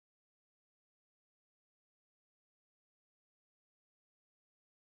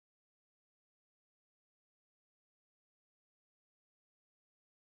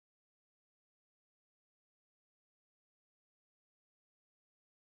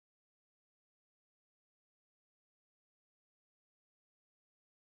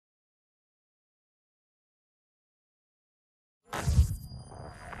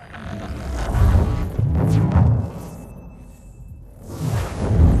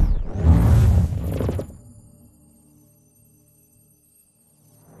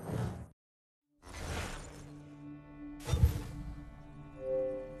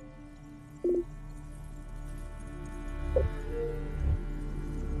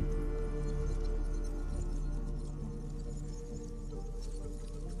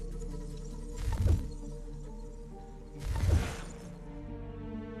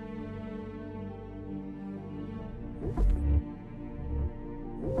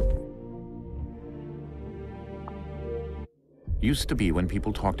Used to be when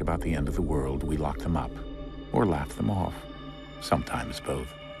people talked about the end of the world, we locked them up or laughed them off. Sometimes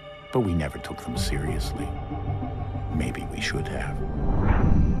both. But we never took them seriously. Maybe we should have.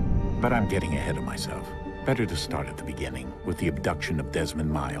 But I'm getting ahead of myself. Better to start at the beginning, with the abduction of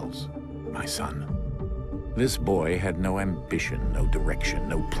Desmond Miles, my son. This boy had no ambition, no direction,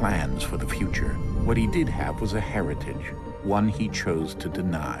 no plans for the future. What he did have was a heritage, one he chose to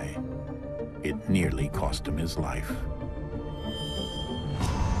deny. It nearly cost him his life.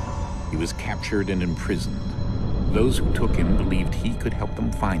 He was captured and imprisoned. Those who took him believed he could help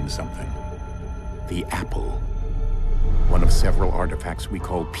them find something. The apple. One of several artifacts we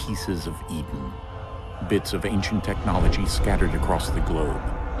call pieces of Eden. Bits of ancient technology scattered across the globe.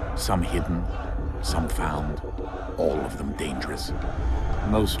 Some hidden, some found, all of them dangerous.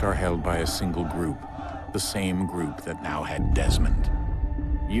 Most are held by a single group, the same group that now had Desmond.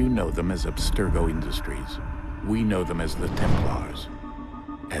 You know them as Abstergo Industries. We know them as the Templars,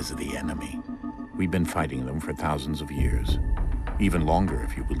 as the enemy. We've been fighting them for thousands of years, even longer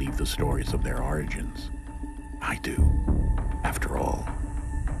if you believe the stories of their origins. I do. After all,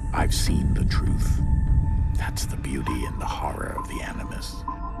 I've seen the truth. That's the beauty and the horror of the Animus.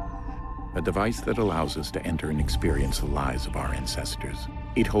 A device that allows us to enter and experience the lives of our ancestors.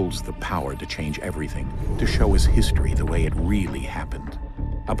 It holds the power to change everything, to show us history the way it really happened.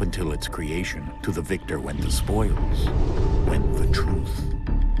 Up until its creation, to the victor went the spoils, went the truth.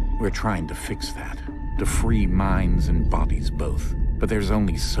 We're trying to fix that, to free minds and bodies both. But there's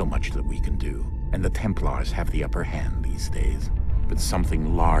only so much that we can do, and the Templars have the upper hand these days. But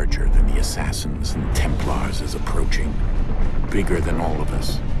something larger than the Assassins and Templars is approaching, bigger than all of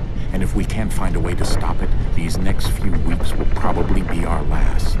us. And if we can't find a way to stop it, these next few weeks will probably be our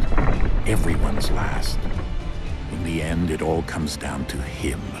last. Everyone's last. In the end, it all comes down to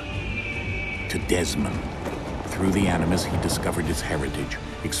him. To Desmond. Through the Animus, he discovered his heritage,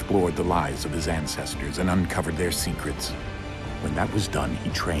 explored the lives of his ancestors, and uncovered their secrets. When that was done, he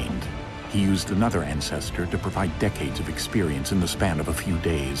trained. He used another ancestor to provide decades of experience in the span of a few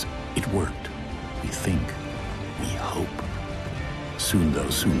days. It worked. We think. We hope. Soon, though,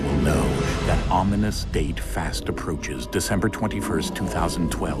 soon we'll know. That ominous date fast approaches, December 21st,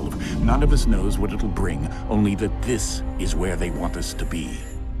 2012. None of us knows what it'll bring, only that this is where they want us to be,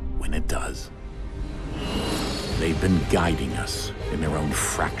 when it does. They've been guiding us in their own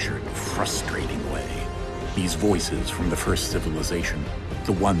fractured, frustrating way. These voices from the first civilization,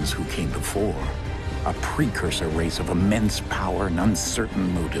 the ones who came before, a precursor race of immense power and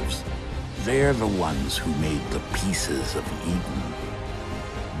uncertain motives. They're the ones who made the pieces of Eden.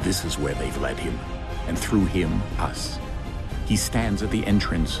 This is where they've led him, and through him, us. He stands at the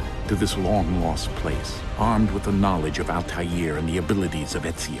entrance to this long-lost place, armed with the knowledge of Altair and the abilities of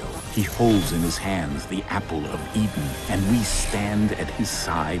Ezio. He holds in his hands the apple of Eden, and we stand at his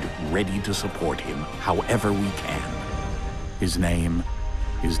side, ready to support him however we can. His name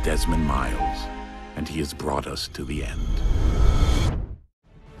is Desmond Miles, and he has brought us to the end.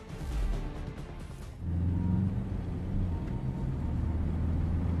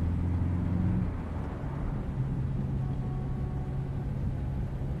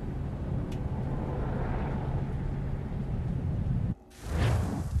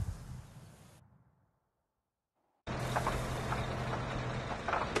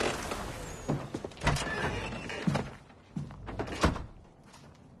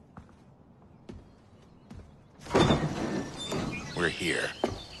 We're here.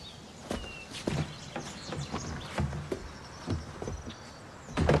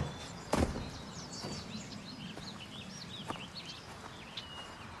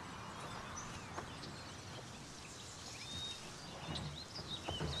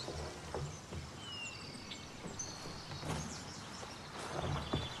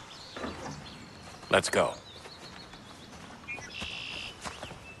 Let's go.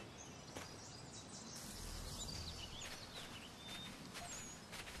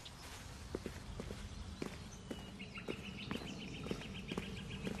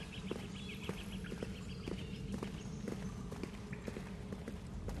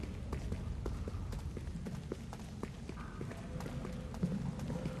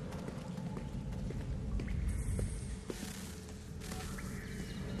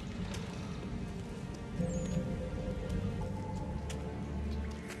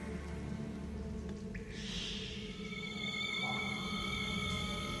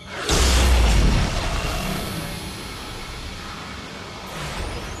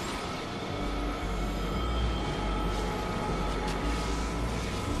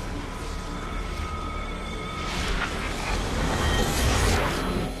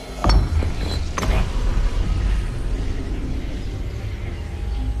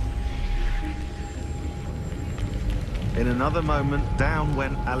 another moment, down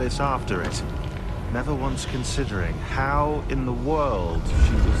went Alice after it, never once considering how in the world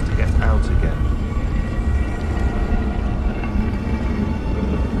she was to get out again.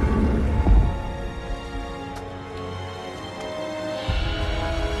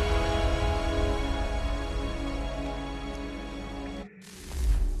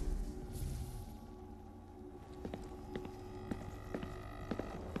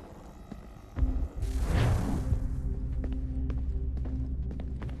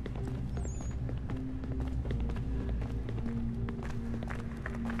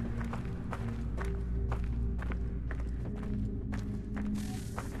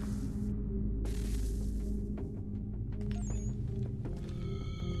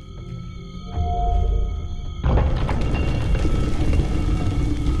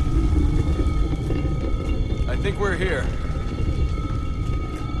 I think we're here.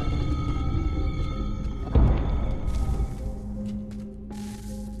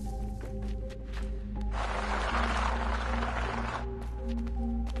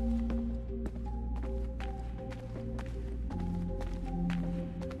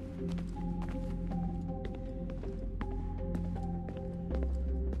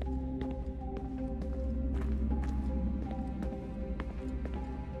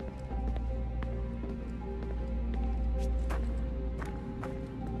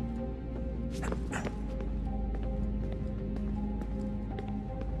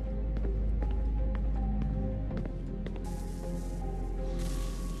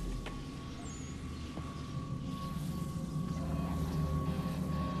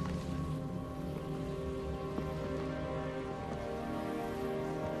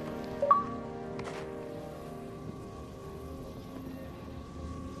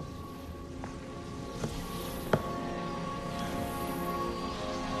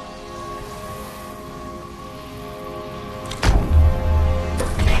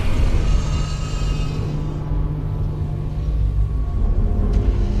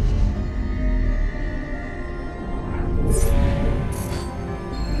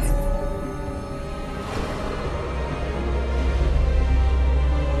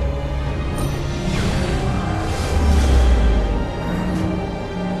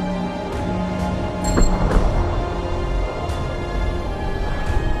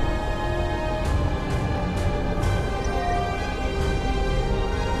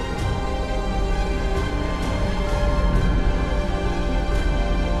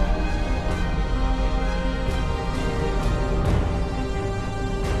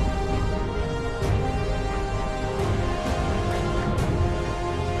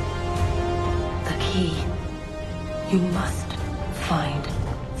 You must find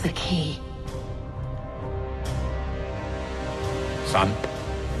the key. Son?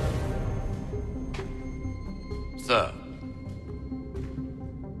 Sir.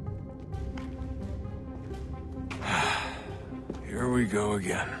 Here we go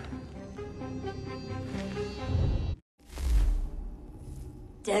again.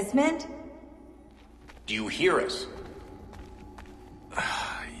 Desmond? Do you hear us?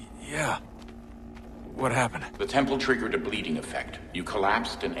 Yeah. What happened? The temple triggered a bleeding effect. You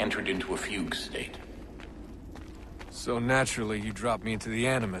collapsed and entered into a fugue state. So naturally, you dropped me into the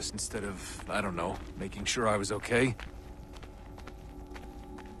Animus instead of, I don't know, making sure I was okay?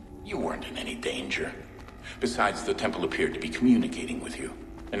 You weren't in any danger. Besides, the temple appeared to be communicating with you,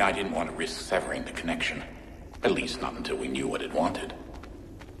 and I didn't want to risk severing the connection. At least not until we knew what it wanted.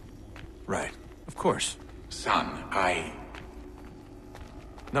 Right. Of course. Son,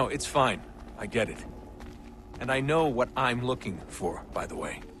 No, it's fine. I get it. And I know what I'm looking for, by the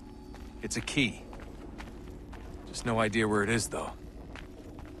way. It's a key. Just no idea where it is, though.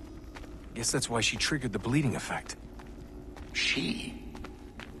 Guess that's why she triggered the bleeding effect. She?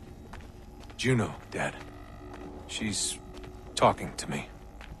 Juno, Dad. She's talking to me.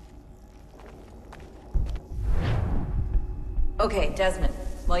 Okay, Desmond.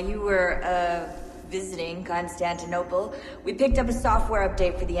 While you were, visiting Constantinople, we picked up a software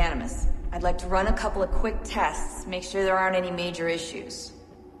update for the Animus. I'd like to run a couple of quick tests, make sure there aren't any major issues.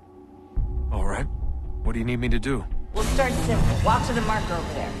 All right. What do you need me to do? We'll start simple. Walk to the marker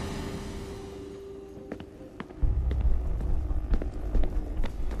over there.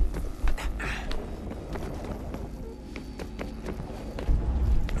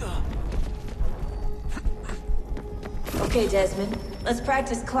 Okay, Desmond. Let's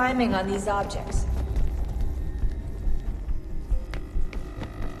practice climbing on these objects.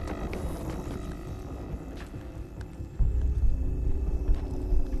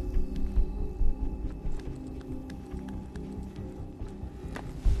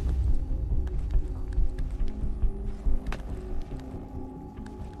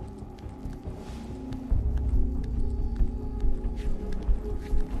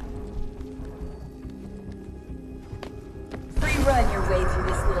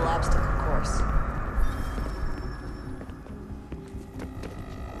 cool obstacle course.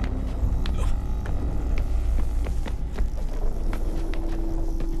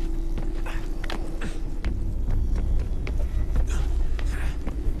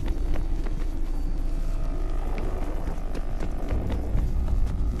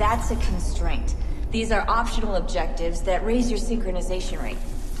 That's a constraint. These are optional objectives that raise your synchronization rate.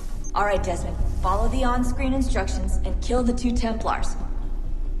 Alright, Desmond. Follow the on-screen instructions and kill the 2 Templars.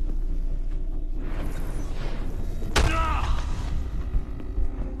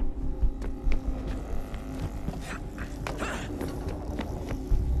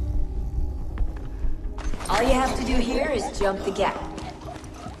 All you have to do here is jump the gap.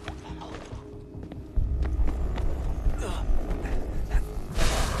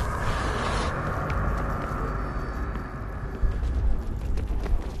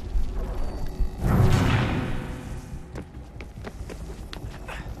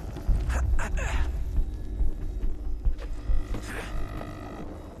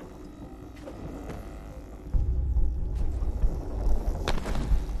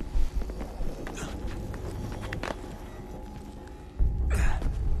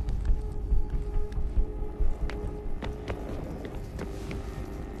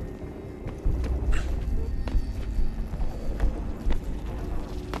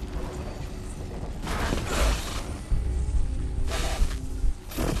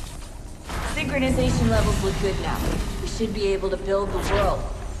 Synchronization levels look good now. We should be able to build the world.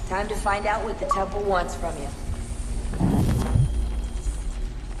 Time to find out what the temple wants from you.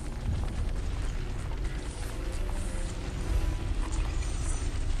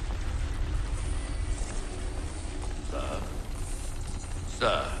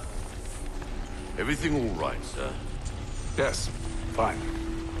 Sir. Everything all right, sir? Yes, fine.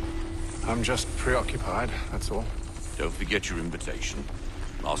 I'm just preoccupied, that's all. Don't forget your invitation.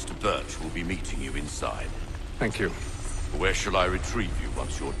 Master Birch will be meeting you inside. Thank you. Where shall I retrieve you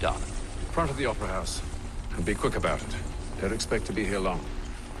once you're done? Front of the Opera House. And be quick about it. Don't expect to be here long.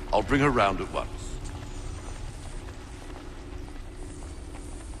 I'll bring her round at once.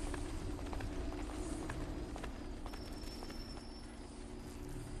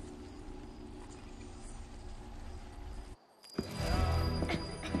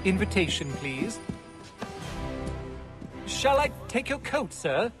 Invitation, please. Shall I take your coat,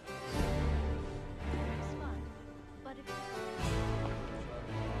 sir?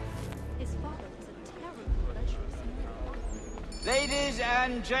 Ladies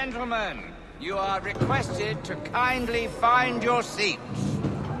and gentlemen, you are requested to kindly find your seats.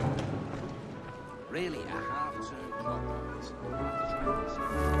 Really, a half-turn clock.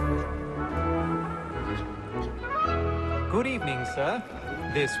 Good evening, sir.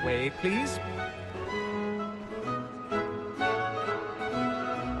 This way, please.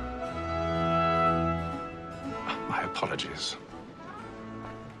 My apologies.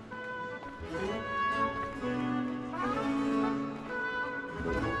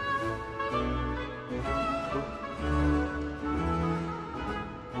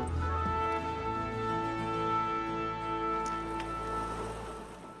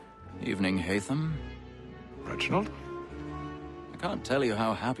 Evening, Haytham. Reginald? I can't tell you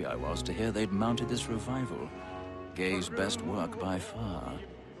how happy I was to hear they'd mounted this revival. Gay's best work by far.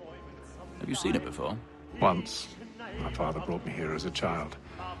 Have you seen it before? Once. My father brought me here as a child.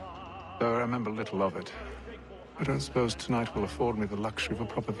 Though I remember little of it. I don't suppose tonight will afford me the luxury of a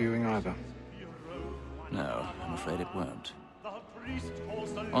proper viewing either. No, I'm afraid it won't.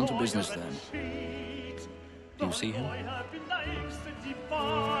 On to business, then. Do you see him?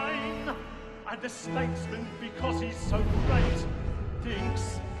 And the statesman, because he's so great,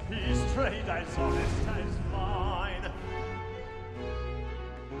 thinks his trade as honest as mine.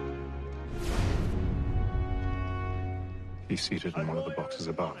 He's seated in one of the boxes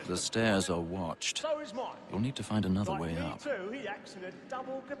above. The stairs are watched. So is mine. You'll need to find another way Like me up. too, he acts in a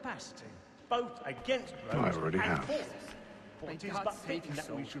double capacity, both against I Rhodes already and have. for. Point is but fitting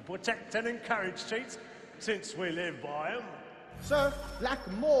that we should protect and encourage cheats, since we live by 'em. Sir, Black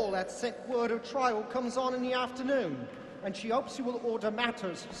Mall had sent word her trial comes on in the afternoon, and she hopes you will order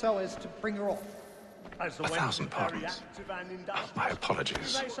matters so as to bring her off. As the 1,000 West is very pardons. active and industrious, My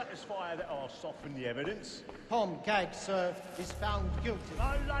apologies. They satisfy that I'll soften the evidence. Tom Gag, sir, is found guilty.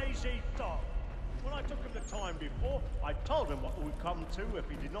 A lazy dog. When I took him the time before, I told him what would come to if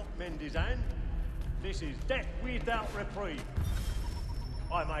he did not mend his hand. This is death without reprieve.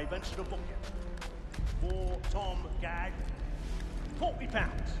 I may venture to book you. For Tom Gag,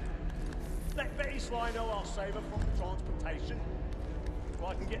 £40. Let Betty Sly know I'll save her from transportation, so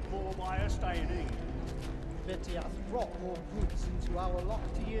I can get more by her staying in England. Bet he hath brought more goods into our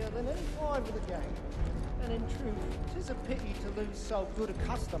locked year than any time of the gang. And in truth, 'tis a pity to lose so good a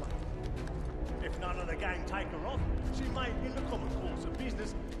customer. If none of the gang take her off, she may, in the common course of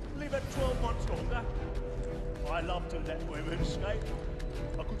business, live at 12 months longer. I love to let women escape.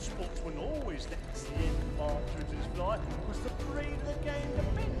 A good sportsman always lets the end partridges fly, because the breed of the game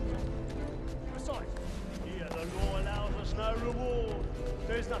depends on it. Besides, here the law allows us no reward.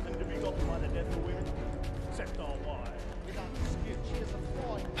 There's nothing to be got by the death of women, except our wives. Without dispute, she is a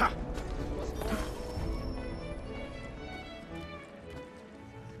fine. Ha!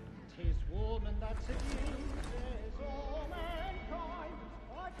 Tis woman that seduces all mankind.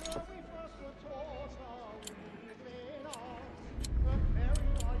 Like her we first were taught our weaving arts. Her very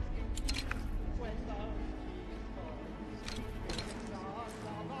eyes confused when those keys stars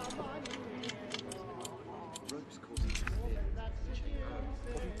of our money in Rope's causing woman that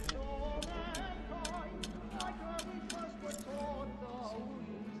seduces all mankind. Like her we first were taught the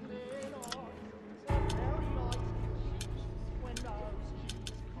weaving arts. Her very eyes confused when those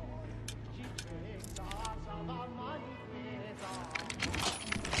keys call. She tricks us of our money with our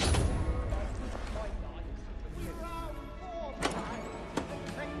we round for pride,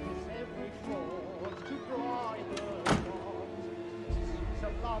 practice every fraud to bribe the gods. Suits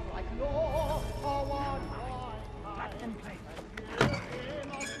of love like law are one by time. They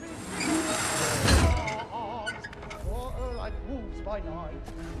must be gods. For like wolves by night,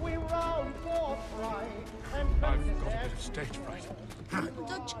 we round for pride and practice every Stage fright.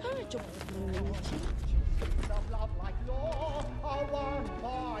 Suits of love like law are one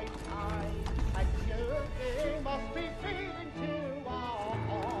by time. And they must be feeding to our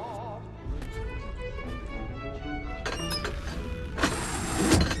heart.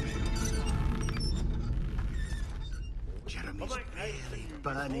 Jeremy's really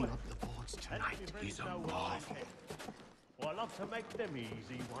burning up the boards tonight. He's a marvel. Well, I love to make them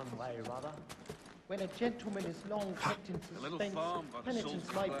easy one way or other. When a gentleman is long kept in suspense,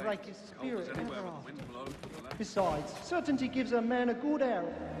 penitence may break his spirit ever after. Besides, certainty gives a man a good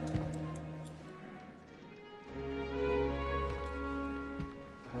arrow.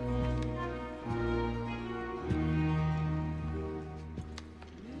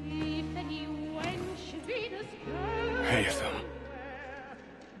 Haytham.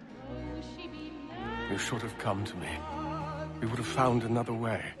 You should have come to me. We would have found another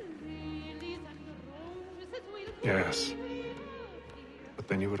way. Yes. But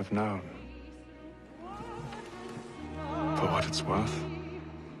then you would have known. For what it's worth,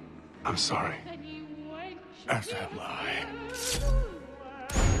 I'm sorry. As am I.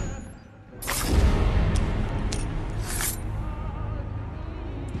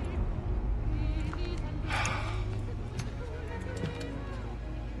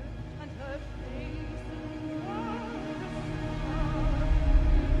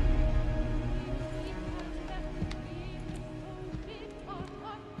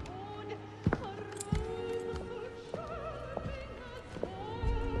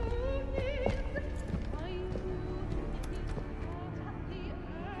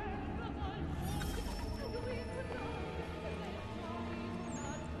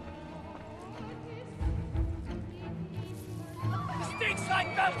 Stinks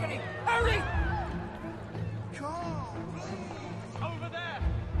like balcony! Hurry! Over there!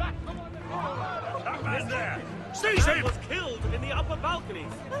 Back from on the floor! That man there! Seize him! Was killed in the upper balcony.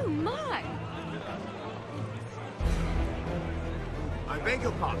 Oh my! I beg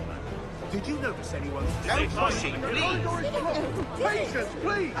your pardon, man. Did you notice anyone? Patience,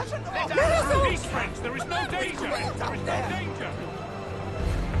 please! Let us these friends! There is no danger! There is no danger!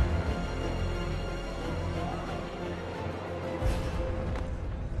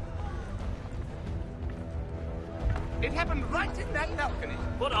 It happened right in that balcony.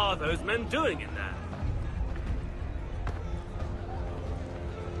 What are those men doing in there?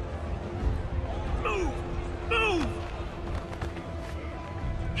 Move! Move!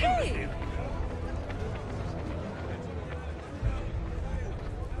 Hey!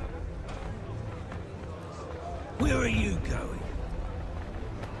 Where are you going?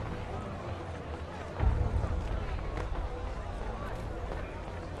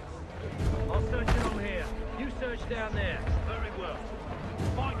 I'll search along here. You search down there. Very well.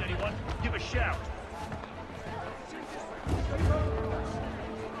 Find anyone, give a shout.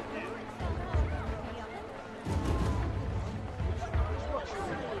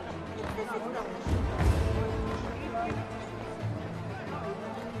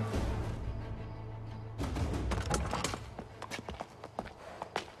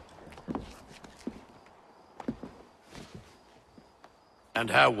 And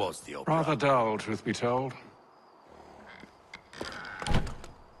how was the opera? Rather dull, truth be told.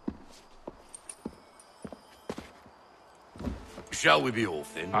 Shall we be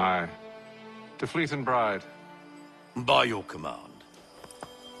off then? Aye. To Fleet and Bride. By your command.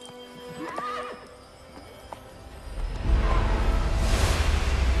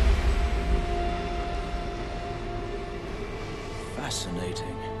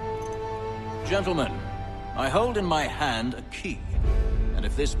 Fascinating. Gentlemen, I hold in my hand a key. And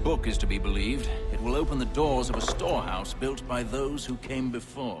if this book is to be believed, it will open the doors of a storehouse built by those who came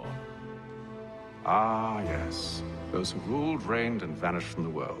before. Ah, yes. Those who ruled, reigned, and vanished from the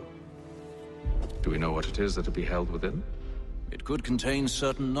world. Do we know what it is that will be held within? It could contain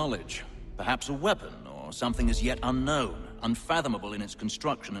certain knowledge. Perhaps a weapon, or something as yet unknown, unfathomable in its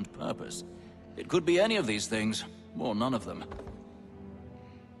construction and purpose. It could be any of these things, or none of them.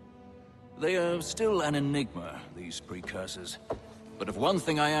 They are still an enigma, these precursors. But of one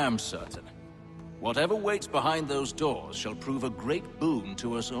thing I am certain. Whatever waits behind those doors shall prove a great boon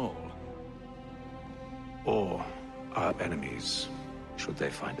to us all. Or our enemies, should they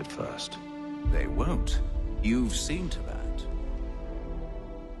find it first. They won't. You've seen to that.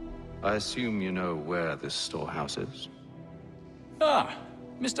 I assume you know where this storehouse is? Ah,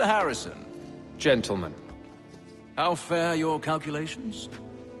 Mr. Harrison. Gentlemen, How fare your calculations?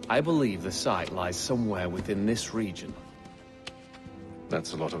 I believe the site lies somewhere within this region.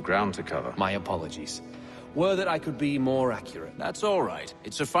 That's a lot of ground to cover. My apologies. Were that I could be more accurate. That's all right.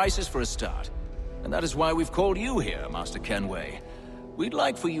 It suffices for a start. And that is why we've called you here, Master Kenway. We'd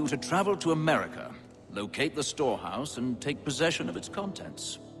like for you to travel to America, locate the storehouse, and take possession of its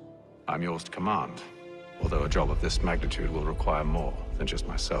contents. I'm yours to command, although a job of this magnitude will require more than just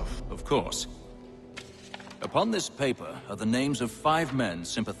myself. Of course. Upon this paper are the names of 5 men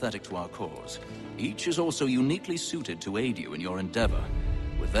sympathetic to our cause. Each is also uniquely suited to aid you in your endeavor.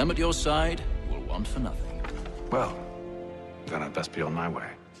 With them at your side, you will want for nothing. Well, then I'd best be on my way.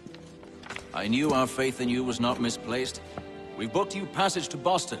 I knew our faith in you was not misplaced. We've booked you passage to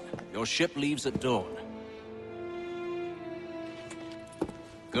Boston. Your ship leaves at dawn.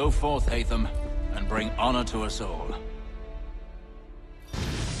 Go forth, Hatham, and bring honor to us all.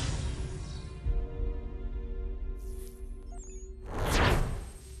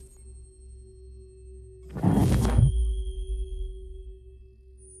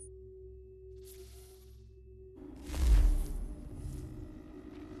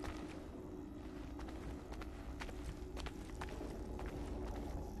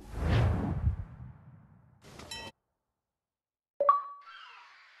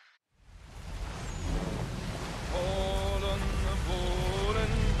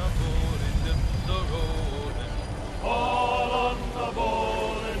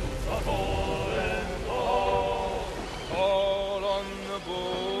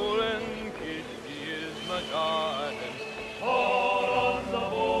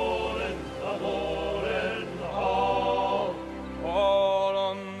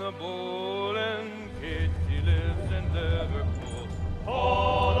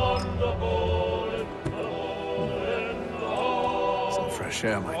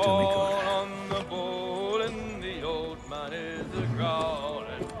 Share might do me good. On the bowl and the old man is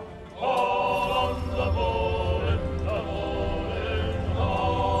a-growling. All on the bowl and the bowling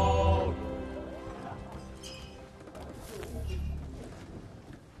all.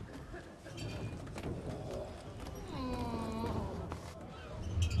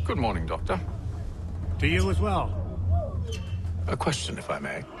 Good morning, Doctor. To you as well. A question, if I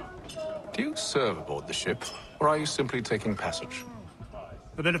may. Do you serve aboard the ship, or are you simply taking passage?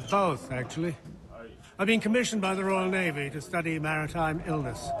 A bit of both, actually. I've been commissioned by the Royal Navy to study maritime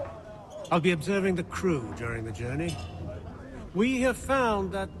illness. I'll be observing the crew during the journey. We have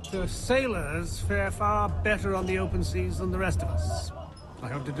found that sailors fare far better on the open seas than the rest of us. I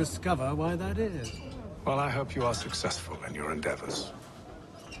hope to discover why that is. Well, I hope you are successful in your endeavors.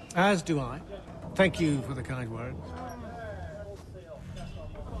 As do I. Thank you for the kind words.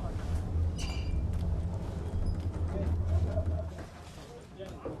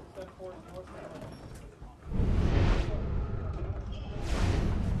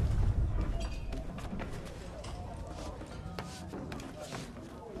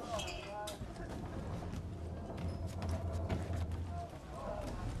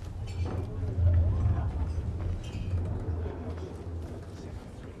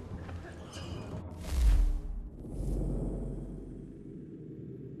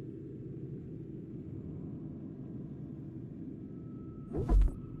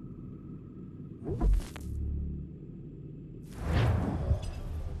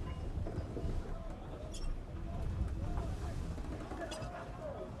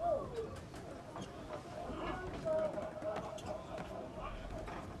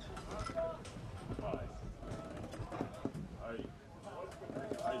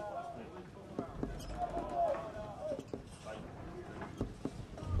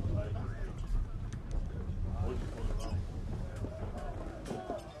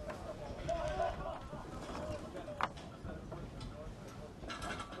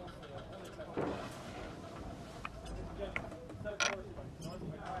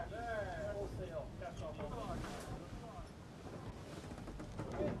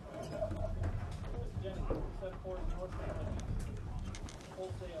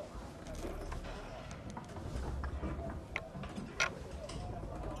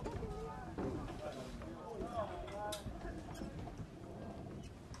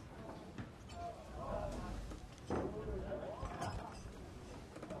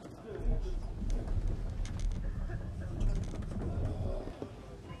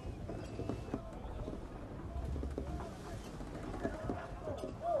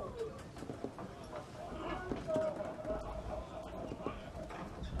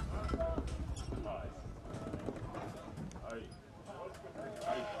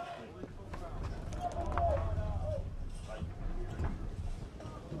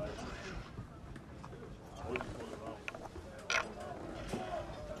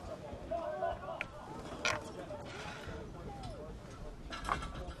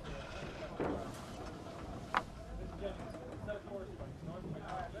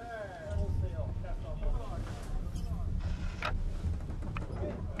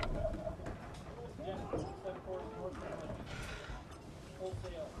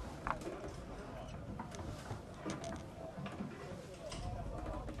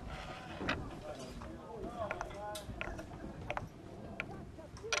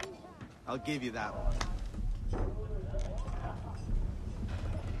 I'll give you that one.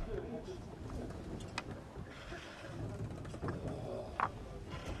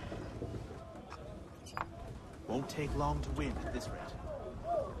 Won't take long to win at this rate.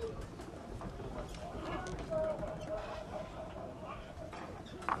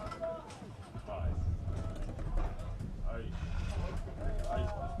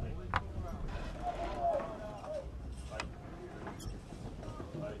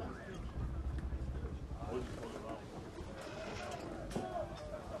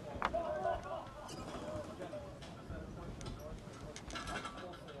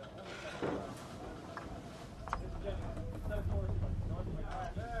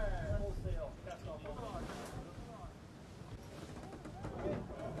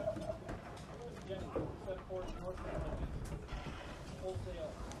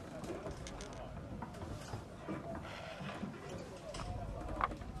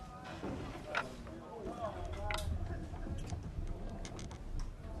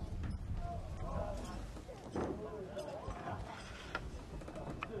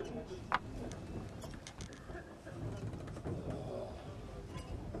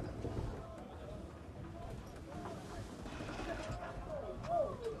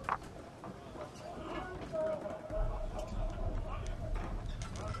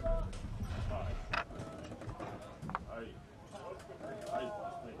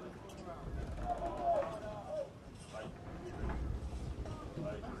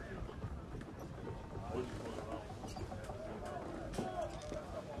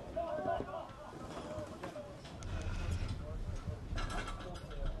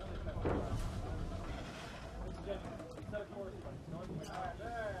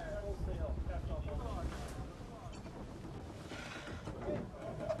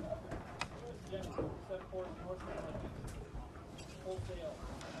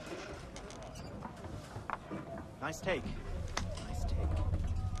 Nice take. Nice take.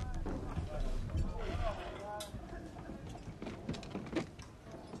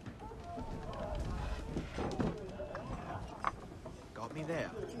 Got me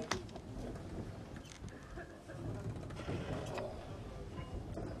there.